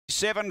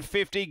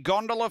$7.50,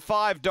 Gondola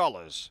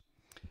 $5.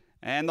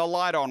 And the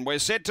light on. We're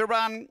set to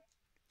run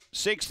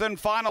 6th and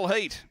final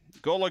heat.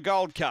 Gawler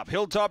Gold Cup.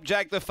 Hilltop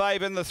Jack the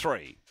fave in the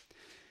 3.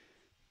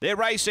 They're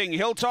racing.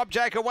 Hilltop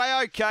Jack away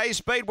okay.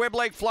 Speed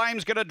Webleg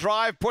Flame's going to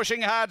drive.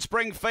 Pushing hard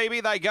Spring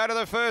Phoebe. They go to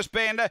the first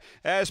bend.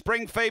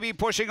 Spring Phoebe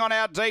pushing on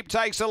out deep.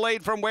 Takes the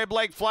lead from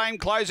Webleg Flame.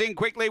 Closing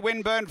quickly.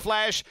 Windburn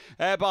Flash.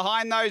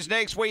 Behind those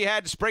next we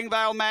had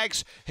Springvale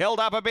Max. Held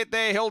up a bit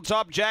there.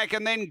 Hilltop Jack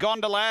and then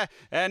Gondola.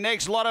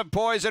 Next Lot of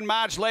Poison.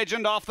 March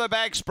Legend off the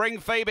back. Spring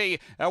Phoebe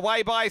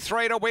away by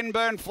 3 to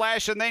Windburn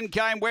Flash. And then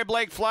came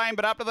Webleg Flame.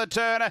 But up to the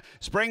turn.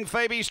 Spring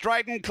Phoebe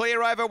straight and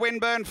clear over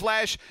Windburn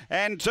Flash.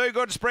 And Too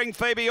Good Spring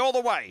Phoebe all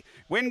the way.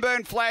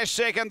 Windburn Flash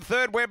second,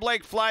 third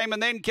Webleg Flame,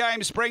 and then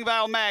came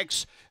Springvale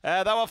Max.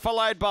 They were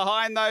followed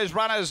behind those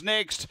runners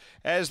next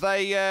as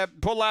they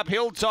pull up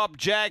Hilltop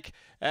Jack.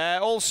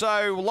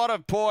 Also, a lot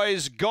of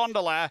poise,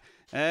 Gondola.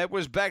 It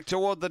was back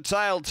toward the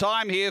tail.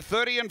 Time here,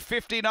 30 and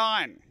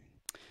 59.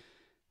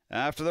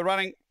 After the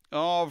running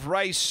of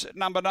race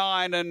number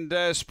 9,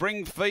 and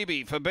Spring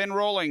Phoebe for Ben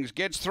Rawlings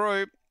gets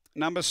through.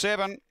 Number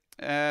 7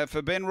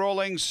 for Ben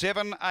Rawlings,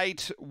 7,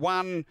 8,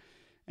 1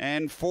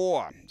 and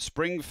 4.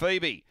 Spring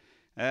Phoebe.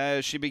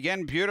 She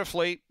began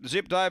beautifully,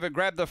 zipped over,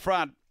 grabbed the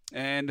front,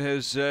 and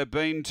has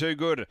been too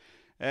good.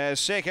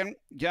 Second,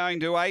 going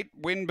to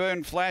 8,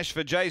 Windburn Flash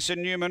for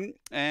Jason Newman,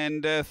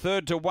 and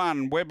third to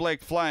 1, Webleg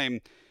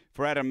Flame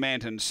for Adam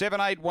Manton. 7,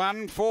 8,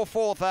 1, 4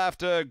 fourth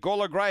after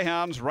Gawler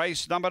Greyhounds,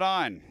 race number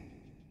 9.